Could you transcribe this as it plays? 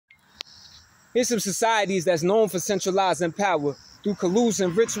Here's some societies that's known for centralizing power through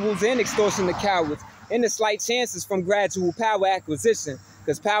collusion, rituals, and extortion to cowards, and the slight chances from gradual power acquisition,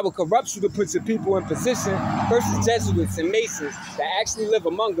 because power corrupts you to put your people in position, versus Jesuits and Masons that actually live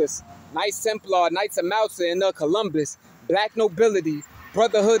among us. Knights Templar, Knights of Malta, and Columbus, Black nobility,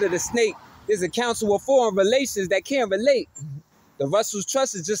 Brotherhood of the Snake. There's a council of foreign relations that can't relate. The Russell's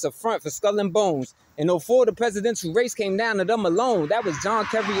Trust is just a front for skull and bones. In '04, the presidential race came down to them alone. That was John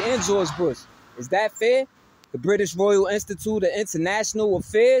Kerry and George Bush. Is that fair? The British Royal Institute of International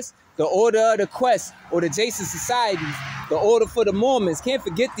Affairs, the Order of the Quest, or the Jason Societies, the Order for the Mormons. Can't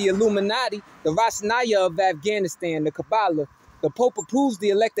forget the Illuminati, the Rosh-Naya of Afghanistan, the Kabbalah. The Pope approves the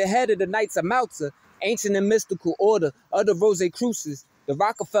elected head of the Knights of Malta, ancient and mystical order of the Rosicrucians. The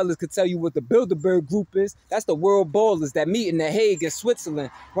Rockefellers could tell you what the Bilderberg Group is. That's the world ballers that meet in The Hague in Switzerland,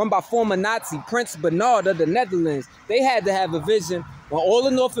 run by former Nazi Prince Bernard of the Netherlands. They had to have a vision. When all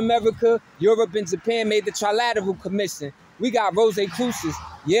of North America, Europe, and Japan made the Trilateral Commission, we got Rosicrucians,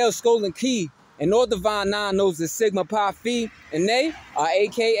 Yale, Skull and Key, and all Divine Nine knows as Sigma Pi Phi, and they are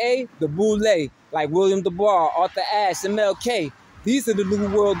AKA the Boule, like William DuBois, Arthur Ashe, MLK. These are the New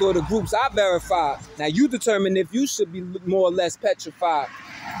World Order groups I verified. Now you determine if you should be more or less petrified.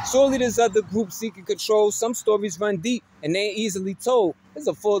 Surely there's other groups seeking control. Some stories run deep and they ain't easily told. It's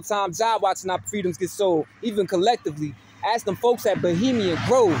a full-time job watching our freedoms get sold, even collectively. Ask them folks at Bohemian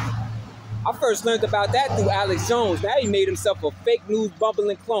Grove. I first learned about that through Alex Jones. Now he made himself a fake news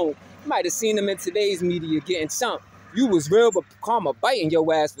bubbling clone. You might have seen him in today's media getting chumped. You was real, but karma biting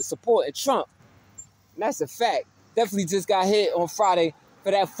your ass for supporting Trump. And that's a fact. Definitely just got hit on Friday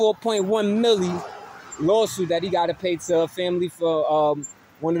for that 4.1 milli lawsuit that he got to pay to a family for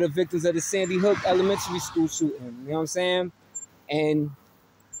one of the victims of the Sandy Hook elementary school shooting. You know what I'm saying? And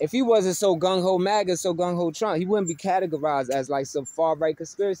if he wasn't so gung-ho MAGA, so gung-ho Trump, he wouldn't be categorized as like some far-right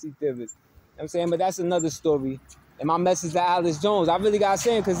conspiracy theorist. You know what I'm saying? But that's another story. And my message to Alex Jones, I really got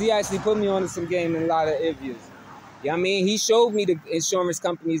saying because he actually put me on to some game in a lot of areas. You know what I mean? He showed me the insurance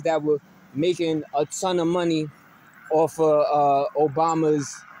companies that were making a ton of money off of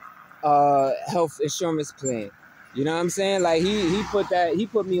Obama's health insurance plan. You know what I'm saying? Like he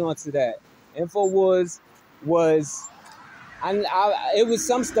put me onto that. InfoWars was it was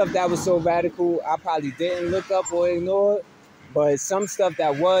some stuff that was so radical I probably didn't look up or ignore it, but some stuff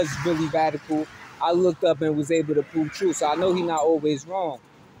that was really radical I looked up and was able to prove true. So I know he's not always wrong,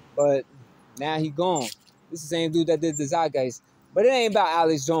 but now he gone. This is the same dude that did the Zeitgeist. But it ain't about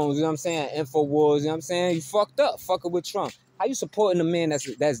Alex Jones, you know what I'm saying? InfoWars, you know what I'm saying? You fucked up, fucking with Trump. How you supporting a man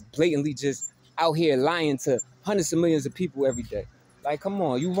that's blatantly just out here lying to hundreds of millions of people every day? Like, come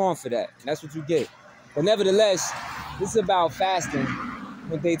on, you wrong for that. That's what you get. But nevertheless, this is about fasting.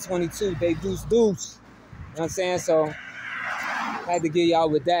 On day 22, day deuce. You know what I'm saying? So, I had to get y'all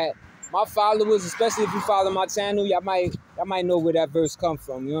with that. My followers, especially if you follow my channel, y'all might know where that verse come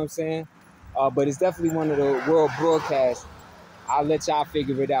from, you know what I'm saying? But it's definitely one of the world broadcasts. I'll let y'all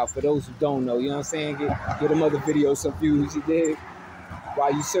figure it out for those who don't know. You know what I'm saying? Get them other videos some views, you dig?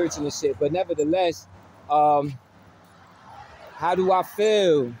 While you searching and shit. But nevertheless, how do I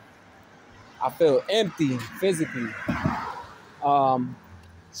feel? I feel empty physically.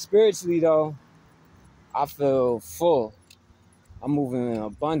 Spiritually though, I feel full. I'm moving in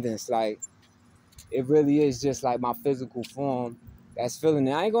abundance. Like it really is just like my physical form that's feeling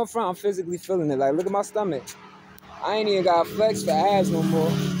it. I ain't gonna front, I'm physically feeling it. Like look at my stomach. I ain't even got flex for abs no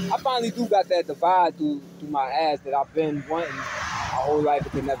more. I finally do got that divide through my abs that I've been wanting my whole life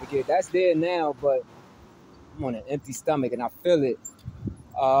but could never get. That's there now, but I'm on an empty stomach and I feel it.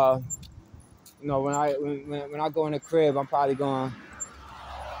 You know, when I go in the crib, I'm probably gonna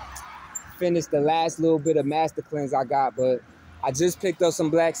finish the last little bit of master cleanse I got, but I just picked up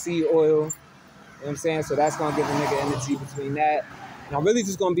some black seed oil. You know what I'm saying? So that's gonna give a nigga energy between that. And I'm really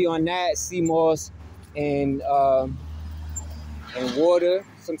just gonna be on that, sea moss, and water,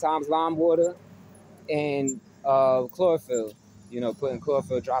 sometimes lime water, and chlorophyll. You know, putting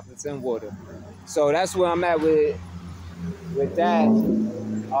chlorophyll droplets in water. So that's where I'm at with that.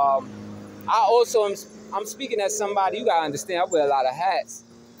 I'm speaking as somebody, you gotta understand, I wear a lot of hats.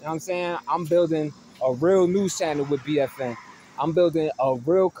 You know what I'm saying? I'm building a real news channel with BFN. I'm building a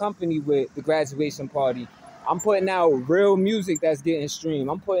real company with the graduation party. I'm putting out real music that's getting streamed.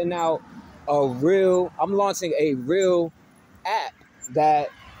 I'm launching a real app that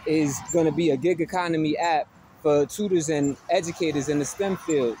is going to be a gig economy app for tutors and educators in the STEM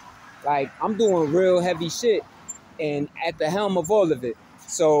field. Like, I'm doing real heavy shit and at the helm of all of it.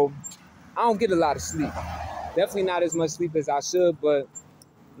 So I don't get a lot of sleep. Definitely not as much sleep as I should, but,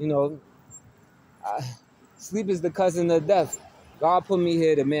 you know, sleep is the cousin of death. God put me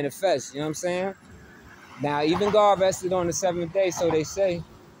here to manifest, you know what I'm saying? Now, even God rested on the 7th day, so they say.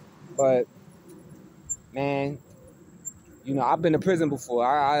 But, man, you know, I've been to prison before.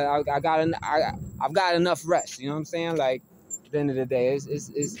 I've got enough rest, you know what I'm saying? Like, at the end of the day,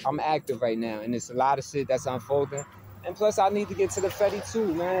 I'm active right now, and it's a lot of shit that's unfolding. And plus, I need to get to the Fetty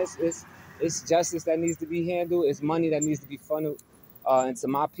too, man. It's justice that needs to be handled. It's money that needs to be funneled into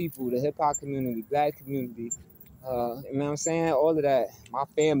my people, the hip hop community, black community. You know what I'm saying? All of that. My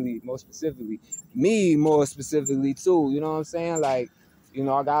family, more specifically. Me, more specifically, too. You know what I'm saying? Like, you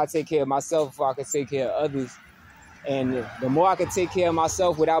know, I gotta take care of myself before I can take care of others. And the more I can take care of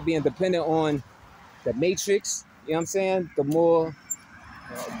myself without being dependent on the matrix, you know what I'm saying? The more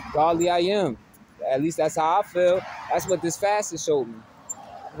godly I am. At least that's how I feel. That's what this fast has showed me.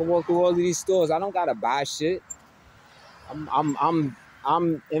 I can walk through all of these stores. I don't gotta buy shit. I'm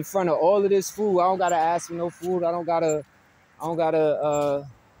in front of all of this food. I don't gotta ask for no food. I don't gotta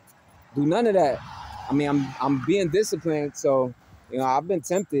do none of that. I mean, I'm being disciplined, so you know I've been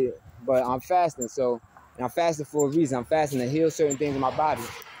tempted, but I'm fasting. So and I'm fasting for a reason. I'm fasting to heal certain things in my body.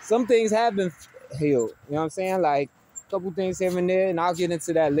 Some things have been healed. You know what I'm saying? Like a couple things here and there, and I'll get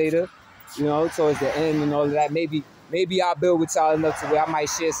into that later. You know, towards the end and all of that. Maybe I'll build with y'all enough to where I might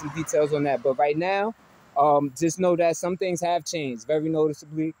share some details on that. But right now, just know that some things have changed very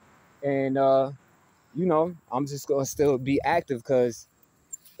noticeably, and you know, I'm just gonna still be active because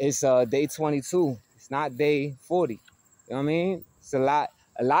it's day 22. It's not day 40. You know what I mean? It's a lot.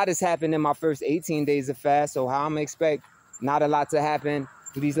 A lot has happened in my first 18 days of fast. So how I'm gonna expect not a lot to happen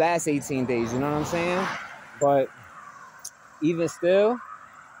for these last 18 days. You know what I'm saying? But even still,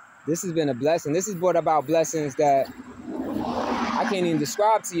 this has been a blessing. This has brought about blessings that I can't even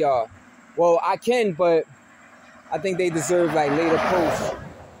describe to y'all. Well, I can, but I think they deserve like later posts.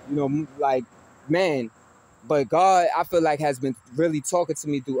 You know, like, man. But God, I feel like, has been really talking to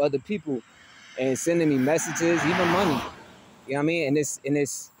me through other people and sending me messages, even money. You know what I mean? And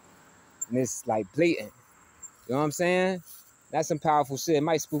it's like blatant. You know what I'm saying? That's some powerful shit. It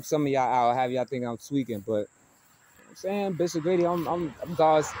might spook some of y'all out, have y'all think I'm tweaking, but you know what I'm saying, Bishop Grady, I'm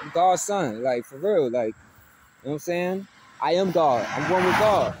God's son. Like, for real. Like, you know what I'm saying? I am God. I'm one with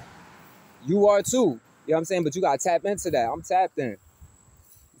God. You are too. You know what I'm saying? But you gotta tap into that. I'm tapped in.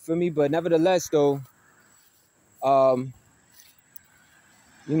 You feel me? But nevertheless, though, you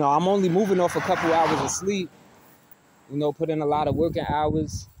know, I'm only moving off a couple hours of sleep, you know, put in a lot of working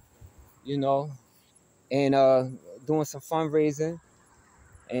hours, you know, and doing some fundraising,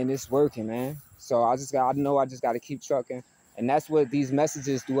 and it's working, man. So I just got to keep trucking. And that's what these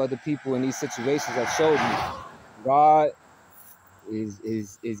messages to other people in these situations have showed me. God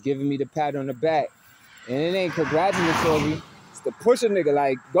is giving me the pat on the back. And it ain't congratulatory. It's to push a nigga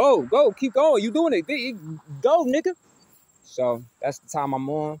like, go, keep going. You doing it. Go, nigga. So that's the time I'm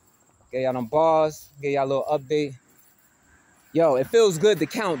on. Get y'all them bars. Get y'all a little update. Yo, it feels good to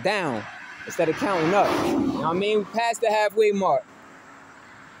count down instead of counting up. You know what I mean? We passed the halfway mark.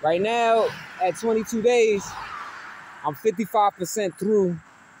 Right now, at 22 days, I'm 55% through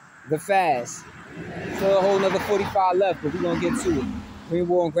the fast. Still a whole nother 45 left, but we're going to get to it. Green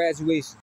War and graduation.